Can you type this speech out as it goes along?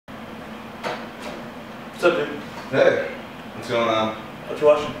What's up, dude? Hey, what's going on? What you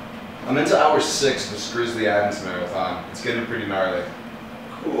watching? I'm into hour 6 of this Grizzly Adams marathon. It's getting pretty gnarly.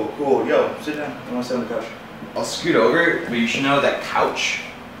 Cool, cool. Yo, sit down. I want to sit on the couch. I'll scoot over, but you should know that couch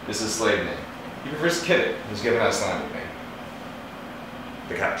is his slave name. He prefers Kivik, who's giving us land with me.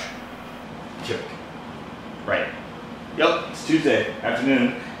 The couch. Kivik. Right. Yup, it's Tuesday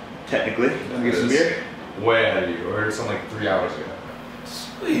afternoon, technically. Wanna get some beer? Way ahead of you. I ordered something like 3 hours ago.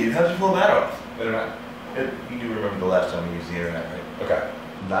 Sweet, how'd you pull that off? Internet. You do remember the last time you used the internet, right? Okay.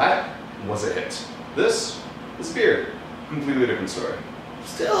 That was a hit. This beer. Completely different story.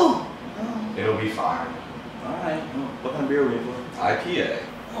 Still? Oh. It'll be fine. Alright, well, what kind of beer are we in for? IPA.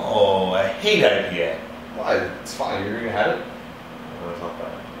 Oh, I hate IPA. Why? It's fine. You're gonna have it. I want to talk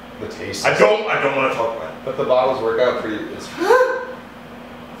about it. The taste. I don't want to talk about it. But the bottles work out pretty. It's we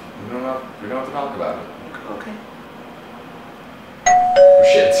don't have to talk about it. Okay. Oh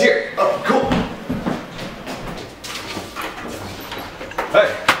shit, it's here. Oh, cool. Hey.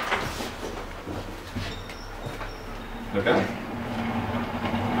 Okay.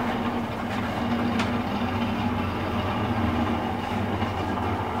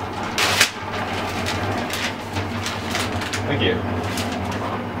 Thank you.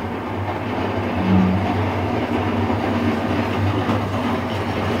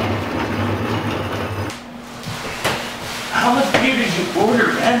 How much beer did you order,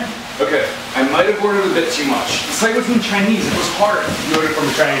 man? Okay, I might have ordered a bit too much. The site was in Chinese, it was hard. You ordered from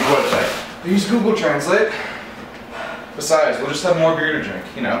a Chinese website. I use Google Translate. Besides, we'll just have more beer to drink,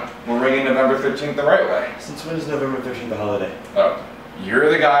 you know. We're ringing November 13th the right way. Since when is November 13th a holiday? Oh, you're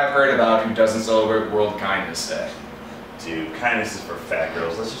the guy I've heard about who doesn't celebrate World Kindness Day. Dude, kindness is for fat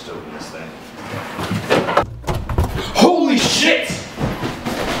girls. Let's just open this thing. Holy shit!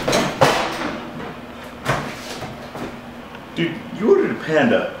 Dude, you ordered a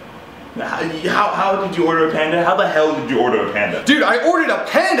panda. How did you order a panda? How the hell did you order a panda? Dude, I ordered a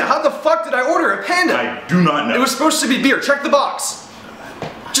panda! How the fuck did I order a panda? I do not know. It was supposed to be beer. Check the box.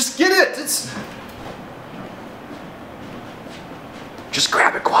 Just get it. It's... Just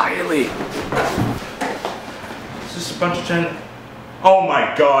grab it quietly. It's just a bunch of China. Oh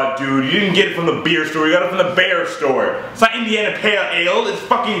my god, dude. You didn't get it from the beer store. You got it from the bear store. It's not Indiana Pale Ale. It's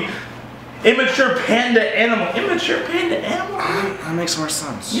fucking immature panda animal. Immature panda animal? That makes more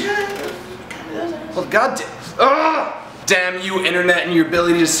sense. Yeah. Kind of does. Well, goddamn. Damn you, internet, and your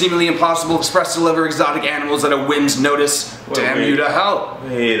ability to seemingly impossible express deliver exotic animals at a whim's notice. Damn you to hell.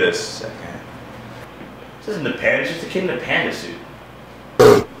 Wait a second. This isn't a panda, it's just a kid in a panda suit.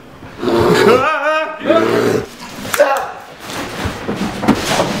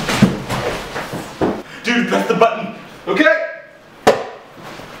 Dude, press the button. Okay.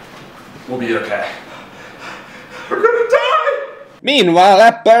 We'll be okay. We're gonna die! Meanwhile,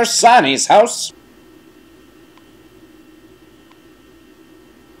 at Bersani's house.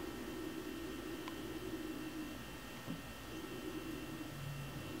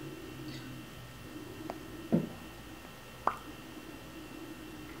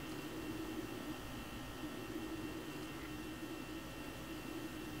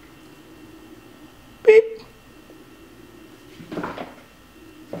 Beep.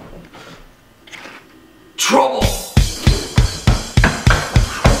 Trouble!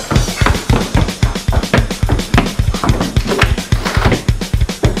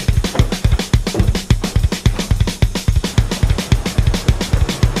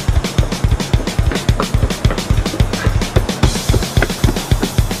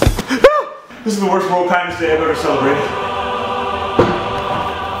 This is the worst World Kindness Day I've ever celebrated.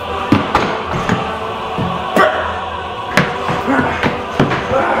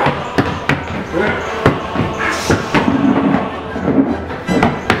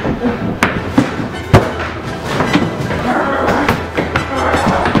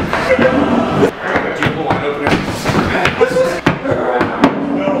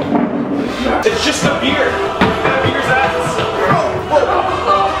 It's just a beer. That beer's ass.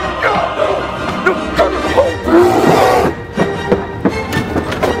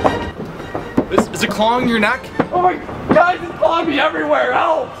 Is it clawing your neck? Oh my God, it's clawing me everywhere,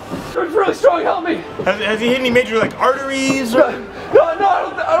 help! It's really strong, help me! Has he hit any major, like, arteries? No,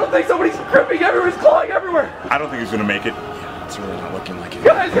 I don't think somebody's gripping everywhere, it's clawing everywhere! I don't think he's gonna make it. It's really not looking like it.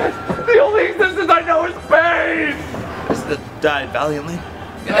 Guys, the only existence I know is pain! Has that died valiantly?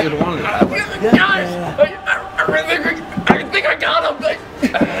 Yeah, I wanted it that way. Guys, I think I got him!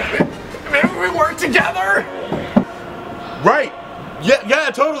 Maybe we work together? Right! Yeah,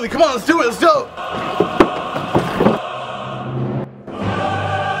 totally. Come on, let's do it. Let's do it.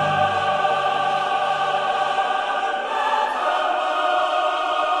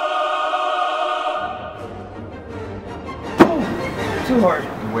 too hard.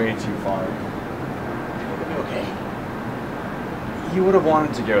 Way too far. Okay. You would have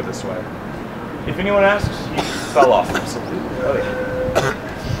wanted to go this way. If anyone asks, you fell off. Okay.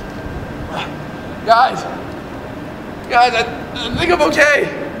 Guys, I think I'm okay.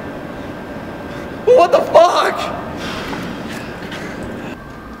 What the fuck?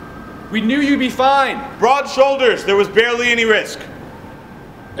 We knew you'd be fine. Broad shoulders. There was barely any risk.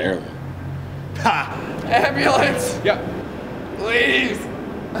 Barely. Ha! Ambulance, Yep. please.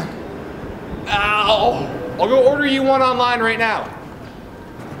 Ow. I'll go order you one online right now.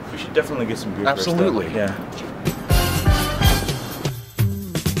 We should definitely get some beer. Absolutely. First, yeah.